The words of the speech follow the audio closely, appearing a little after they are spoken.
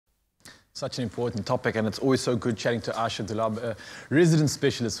Such an important topic, and it's always so good chatting to Asha Dulab, a resident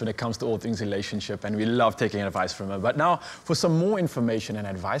specialist when it comes to all things relationship, and we love taking advice from her. But now, for some more information and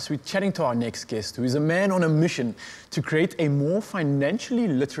advice, we're chatting to our next guest, who is a man on a mission to create a more financially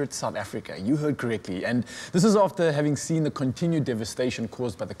literate South Africa. You heard correctly, and this is after having seen the continued devastation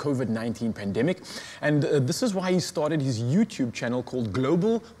caused by the COVID-19 pandemic, and this is why he started his YouTube channel called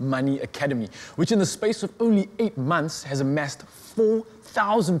Global Money Academy, which in the space of only 8 months has amassed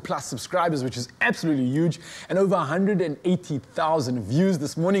 4,000 plus subscribers, which is absolutely huge, and over 180,000 views.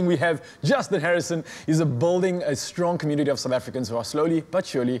 This morning we have Justin Harrison. He's building a strong community of South Africans who are slowly but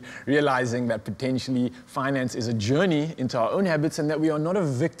surely realizing that potentially finance is a journey into our own habits and that we are not a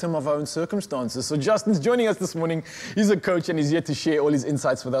victim of our own circumstances. So Justin's joining us this morning. He's a coach and he's here to share all his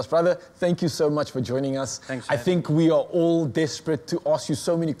insights with us. Brother, thank you so much for joining us. Thanks, I think we are all desperate to ask you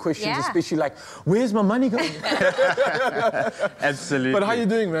so many questions, especially like, where's my money going? Absolutely. But how are you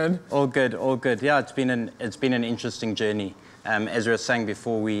doing, man? All good, all good. Yeah, it's been an interesting journey. As we were saying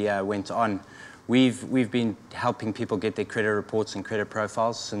before we went on, we've been helping people get their credit reports and credit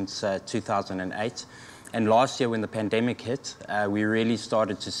profiles since 2008. And last year, when the pandemic hit, we really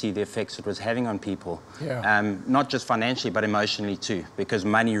started to see the effects it was having on people. Yeah. Not just financially, but emotionally too, because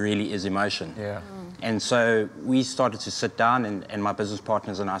money really is emotion. Yeah. And so we started to sit down, and my business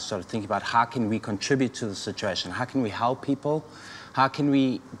partners and I started thinking about how can we contribute to the situation? How can we help people? How can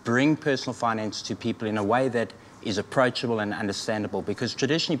we bring personal finance to people in a way that is approachable and understandable? Because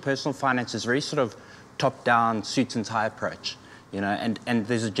traditionally, personal finance is very sort of top-down, suit and tie approach, you know, and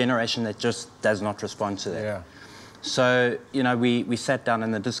there's a generation that just does not respond to that. Yeah. So, you know, we sat down,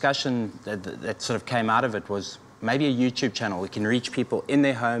 and the discussion that sort of came out of it was maybe a YouTube channel. We can reach people in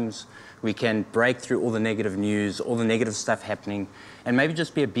their homes. We can break through all the negative news, all the negative stuff happening, and maybe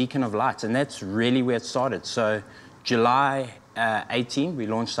just be a beacon of light. And that's really where it started. So July 18, we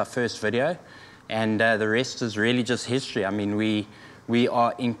launched our first video, and the rest is really just history. I mean, we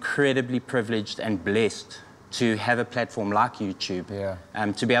are incredibly privileged and blessed to have a platform like YouTube,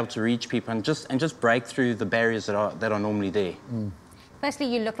 to be able to reach people and just break through the barriers that are normally there. Firstly,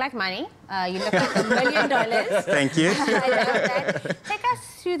 you look like money. You look like $1 million. Thank you. I love that. Take us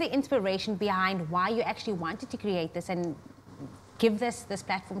through the inspiration behind why you actually wanted to create this and give this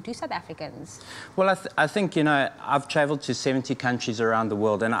platform to South Africans. Well, I think, you know, I've traveled to 70 countries around the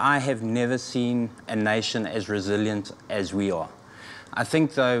world, and I have never seen a nation as resilient as we are. I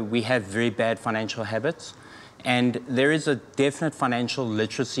think, though, we have very bad financial habits, and there is a definite financial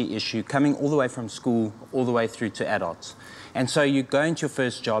literacy issue coming all the way from school, all the way through to adults. And so you go into your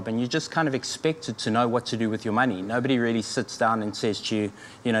first job and you're just kind of expected to know what to do with your money. Nobody really sits down and says to you,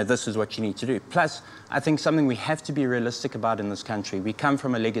 you know, this is what you need to do. Plus, I think something we have to be realistic about in this country, we come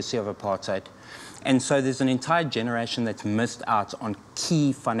from a legacy of apartheid. And so there's an entire generation that's missed out on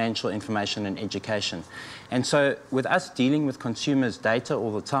key financial information and education. And so with us dealing with consumers' data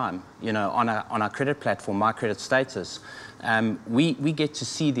all the time, you know, on our credit platform, My Credit Status, we get to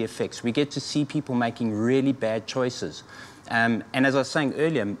see the effects. We get to see people making really bad choices. And as I was saying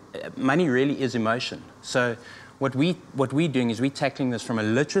earlier, money really is emotion. So what we're doing is we're tackling this from a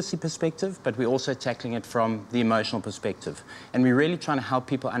literacy perspective, but we're also tackling it from the emotional perspective. And we're really trying to help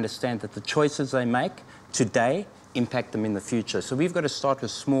people understand that the choices they make today impact them in the future. So we've got to start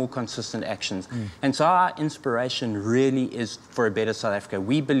with small, consistent actions. And so our inspiration really is for a better South Africa.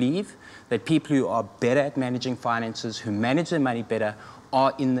 We believe that people who are better at managing finances, who manage their money better,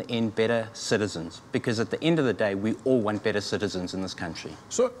 are in the end better citizens, because at the end of the day we all want better citizens in this country.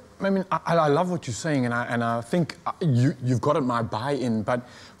 So, I mean, I love what you're saying, and I think you've got my buy-in, but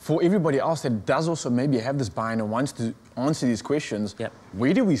for everybody else that does also maybe have this buy-in and wants to answer these questions,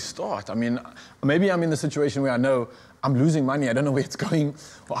 where do we start? I mean, maybe I'm in the situation where I know I'm losing money, I don't know where it's going.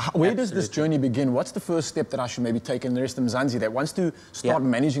 Where does this journey begin? What's the first step that I should maybe take in the rest of Mzansi that wants to start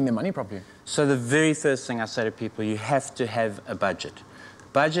managing their money properly? So the very first thing I say to people, you have to have a budget.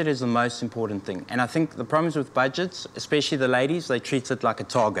 Budget is the most important thing. And I think the problems with budgets, especially the ladies, they treat it like a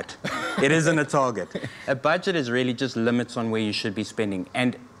target. It isn't a target. A budget is really just limits on where you should be spending.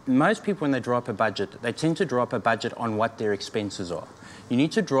 And most people, when they draw up a budget, they tend to draw up a budget on what their expenses are. You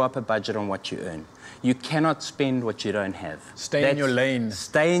need to draw up a budget on what you earn. You cannot spend what you don't have. Stay in your lane.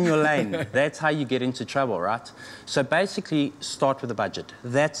 Stay in your lane. That's how you get into trouble, right? So basically, start with a budget.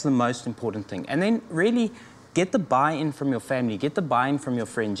 That's the most important thing. And then really get the buy-in from your family, get the buy-in from your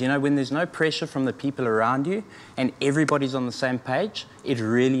friends. You know, when there's no pressure from the people around you and everybody's on the same page, it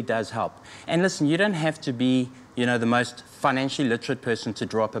really does help. And listen, you don't have to be, you know, the most financially literate person to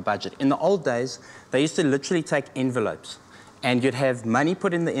draw up a budget. In the old days, they used to literally take envelopes and you'd have money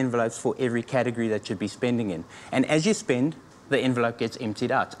put in the envelopes for every category that you'd be spending in. And as you spend, the envelope gets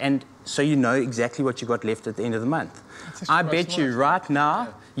emptied out. And so you know exactly what you got left at the end of the month. I bet you right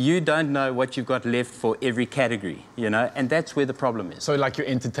now, you don't know what you've got left for every category, you know, and that's where the problem is. So like your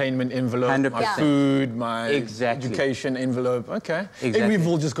entertainment envelope, 100%. my food, my education envelope, okay. Exactly. And we've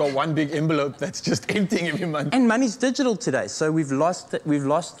all just got one big envelope that's just emptying every month. And money's digital today, so we've lost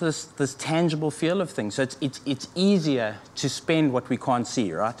this tangible feel of things. So it's easier to spend what we can't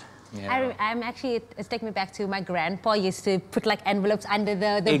see, right? Yeah. I'm actually, it's taking me back to my grandpa used to put like envelopes under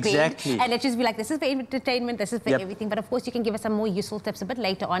the bed. And it just be like, this is for entertainment, this is for everything. But of course, you can give us some more useful tips a bit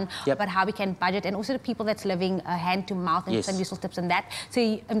later on about how we can budget, and also the people that's living hand to mouth, and some useful tips on that. So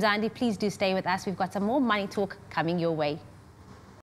Mzandi, please do stay with us. We've got some more money talk coming your way.